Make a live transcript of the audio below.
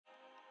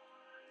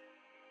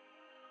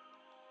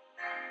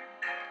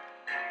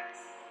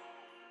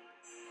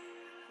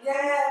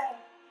Yeah,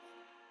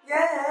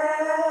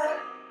 yeah.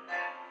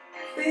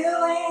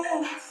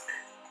 Feelings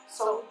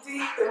so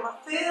deep in my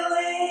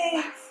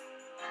feelings.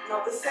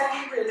 No, this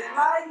ain't really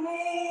like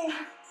me.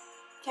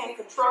 Can't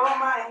control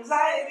my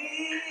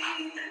anxiety.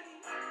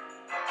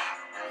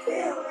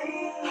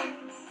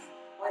 Feelings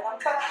when I'm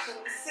touching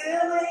the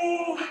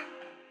ceiling.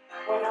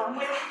 When I'm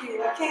with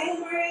you, I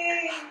can't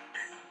breathe.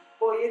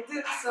 Boy, you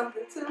do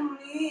something to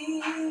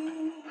me.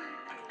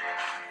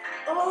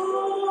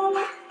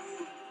 Ooh.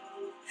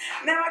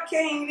 Now I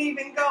can't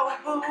even go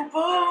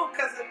boo-boo,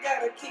 cause I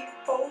gotta keep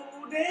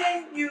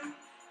holding you.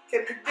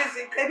 Keep me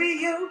busy, baby,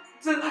 you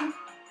do.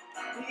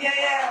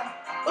 Yeah.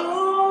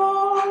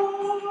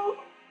 Ooh.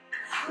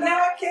 Now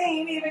I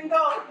can't even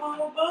go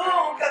boo-boo,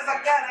 cause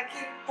I gotta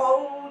keep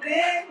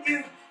holding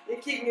you. You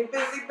keep me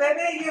busy,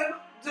 baby, you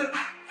do.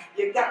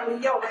 You got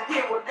me over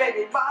here with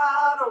baby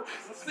bottles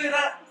and spit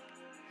up.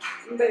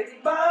 Baby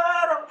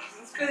bottles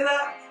and spit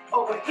up.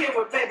 Over here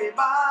with baby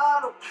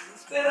bottles and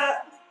spit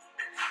up.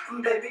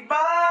 Baby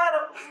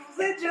bottles,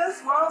 it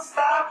just won't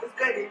stop. It's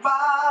baby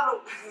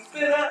bottles and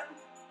spit up.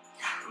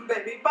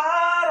 Baby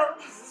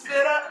bottles and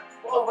spit up.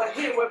 Over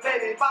here with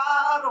baby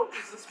bottles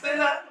and spit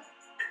up.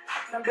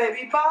 And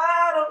baby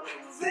bottles,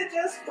 it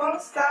just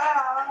won't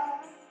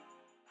stop.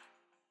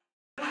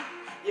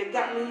 You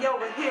got me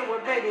over here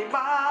with baby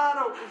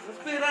bottles and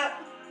spit up.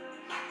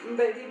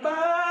 Baby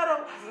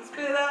bottles and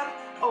spit up.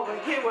 Over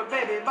here with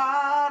baby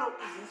bottles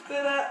and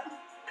spit up.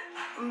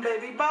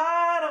 Baby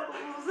bottles,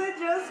 it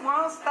just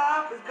won't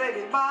stop. It's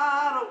baby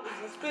bottles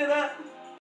and spit up.